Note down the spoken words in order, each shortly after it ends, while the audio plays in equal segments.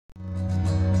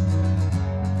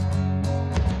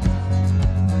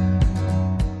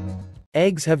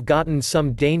Eggs have gotten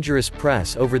some dangerous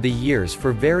press over the years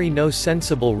for very no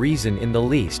sensible reason in the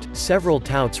least, several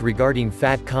touts regarding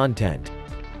fat content.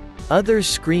 Others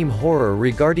scream horror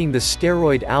regarding the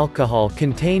steroid alcohol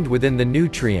contained within the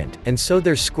nutrient, and so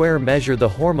their square measure the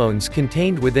hormones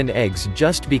contained within eggs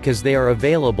just because they are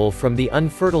available from the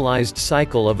unfertilized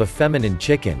cycle of a feminine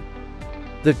chicken.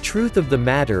 The truth of the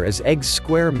matter is eggs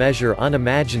square measure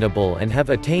unimaginable and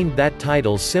have attained that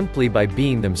title simply by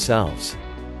being themselves.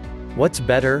 What's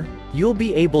better? You'll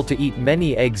be able to eat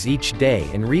many eggs each day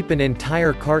and reap an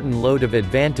entire carton load of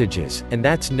advantages, and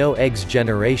that's no eggs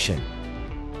generation.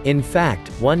 In fact,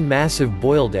 one massive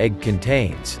boiled egg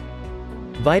contains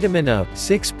vitamin A,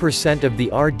 6% of the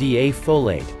RDA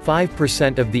folate,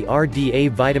 5% of the RDA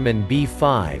vitamin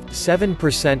B5,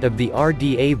 7% of the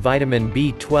RDA vitamin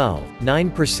B12,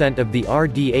 9% of the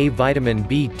RDA vitamin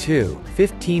B2,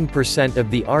 15%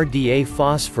 of the RDA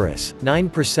phosphorus,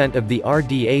 9% of the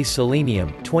RDA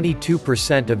selenium,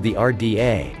 22% of the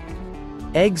RDA.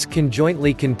 Eggs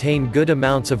conjointly contain good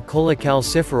amounts of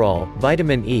cholecalciferol,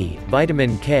 vitamin E,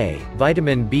 vitamin K,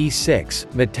 vitamin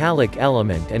B6, metallic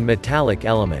element and metallic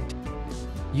element.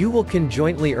 You will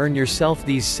conjointly earn yourself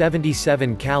these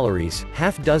 77 calories,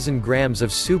 half dozen grams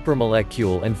of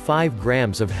supermolecule and 5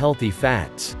 grams of healthy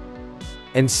fats.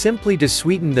 And simply to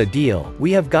sweeten the deal,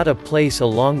 we have got a place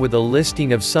along with a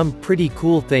listing of some pretty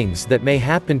cool things that may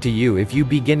happen to you if you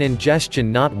begin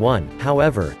ingestion not 1,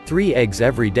 however, 3 eggs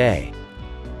every day.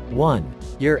 1.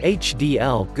 Your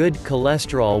HDL good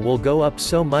cholesterol will go up.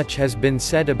 So much has been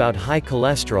said about high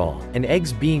cholesterol, and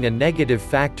eggs being a negative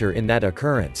factor in that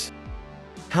occurrence.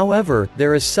 However,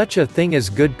 there is such a thing as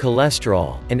good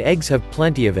cholesterol, and eggs have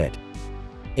plenty of it.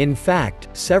 In fact,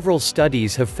 several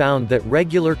studies have found that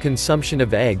regular consumption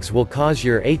of eggs will cause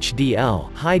your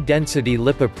HDL, high-density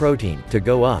lipoprotein, to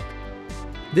go up.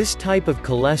 This type of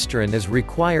cholesterol is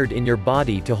required in your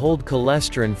body to hold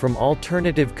cholesterol from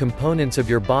alternative components of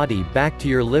your body back to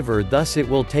your liver, thus it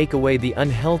will take away the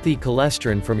unhealthy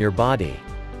cholesterol from your body.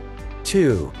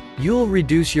 2. You'll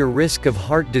reduce your risk of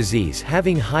heart disease.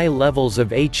 Having high levels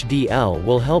of HDL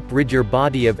will help rid your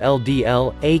body of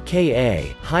LDL,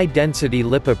 aka high-density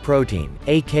lipoprotein,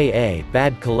 aka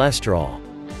bad cholesterol.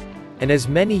 And as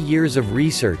many years of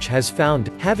research has found,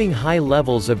 having high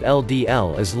levels of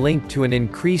LDL is linked to an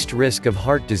increased risk of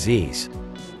heart disease.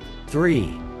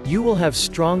 3. You will have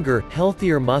stronger,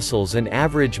 healthier muscles. An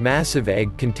average massive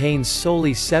egg contains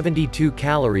solely 72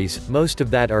 calories, most of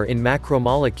that are in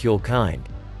macromolecule kind.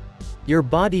 Your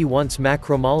body wants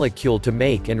macromolecule to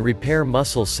make and repair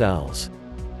muscle cells.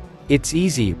 It's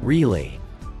easy, really.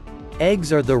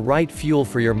 Eggs are the right fuel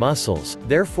for your muscles,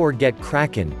 therefore get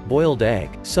Kraken, boiled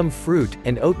egg, some fruit,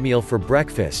 and oatmeal for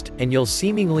breakfast, and you'll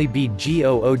seemingly be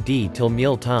good till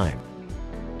meal time.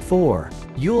 4.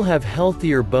 You'll have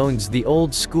healthier bones. The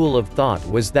old school of thought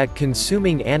was that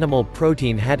consuming animal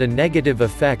protein had a negative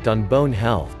effect on bone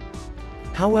health.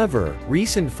 However,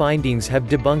 recent findings have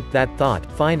debunked that thought,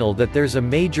 final that there's a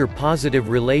major positive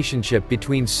relationship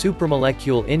between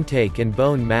supramolecule intake and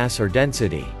bone mass or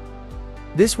density.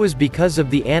 This was because of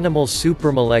the animal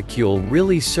supramolecule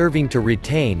really serving to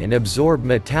retain and absorb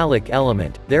metallic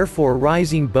element, therefore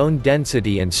rising bone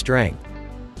density and strength.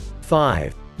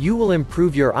 5. You will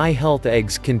improve your eye health.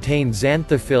 Eggs contain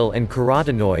xanthophyll and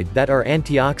carotenoid that are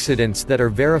antioxidants that are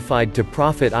verified to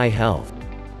profit eye health.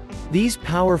 These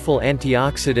powerful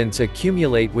antioxidants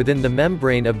accumulate within the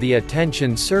membrane of the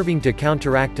attention, serving to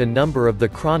counteract a number of the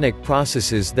chronic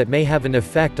processes that may have an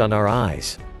effect on our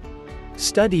eyes.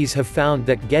 Studies have found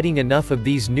that getting enough of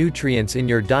these nutrients in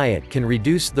your diet can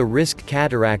reduce the risk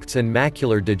cataracts and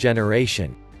macular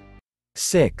degeneration.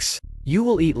 6. You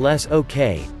will eat less.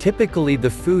 Okay, typically the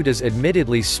food is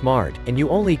admittedly smart, and you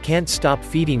only can't stop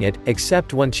feeding it,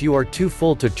 except once you are too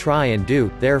full to try and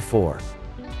do, therefore.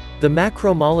 The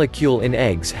macromolecule in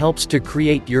eggs helps to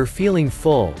create your feeling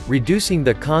full, reducing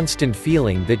the constant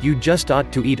feeling that you just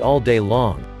ought to eat all day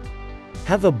long.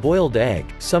 Have a boiled egg,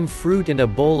 some fruit and a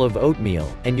bowl of oatmeal,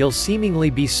 and you'll seemingly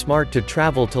be smart to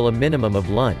travel till a minimum of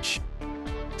lunch.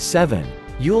 7.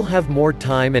 You'll have more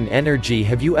time and energy.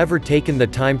 Have you ever taken the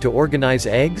time to organize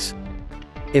eggs?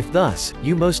 If thus,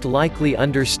 you most likely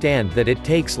understand that it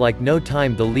takes like no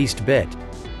time the least bit.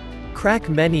 Crack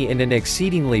many in an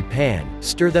exceedingly pan,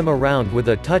 stir them around with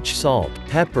a touch salt,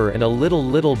 pepper and a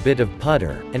little bit of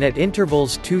butter, and at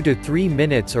intervals 2 to 3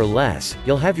 minutes or less,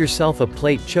 you'll have yourself a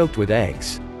plate choked with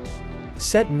eggs.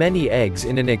 Set many eggs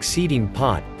in an exceeding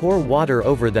pot, pour water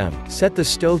over them, set the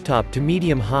stovetop to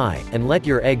medium-high, and let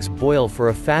your eggs boil for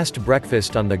a fast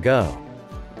breakfast on the go.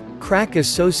 Crack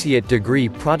associate degree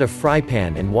prata fry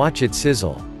pan and watch it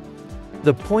sizzle.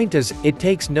 The point is, it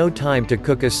takes no time to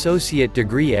cook associate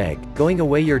degree egg, going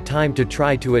away your time to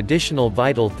try to additional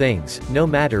vital things, no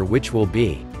matter which will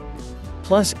be.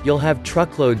 Plus, you'll have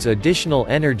truckloads additional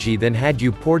energy than had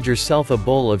you poured yourself a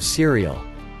bowl of cereal.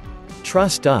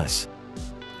 Trust us.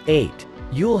 8.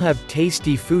 You'll have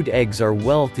tasty food. Eggs are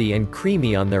wealthy and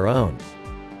creamy on their own.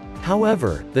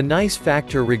 However, the nice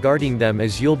factor regarding them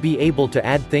is you'll be able to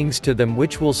add things to them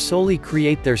which will solely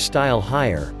create their style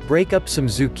higher. Break up some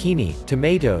zucchini,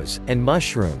 tomatoes, and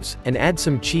mushrooms, and add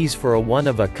some cheese for a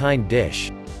one-of-a-kind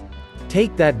dish.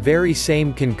 Take that very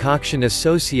same concoction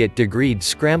associate degreed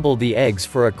scramble the eggs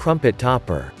for a crumpet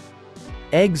topper.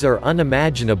 Eggs are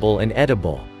unimaginable and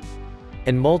edible.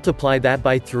 And multiply that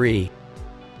by 3.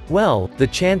 Well, the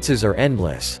chances are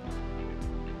endless.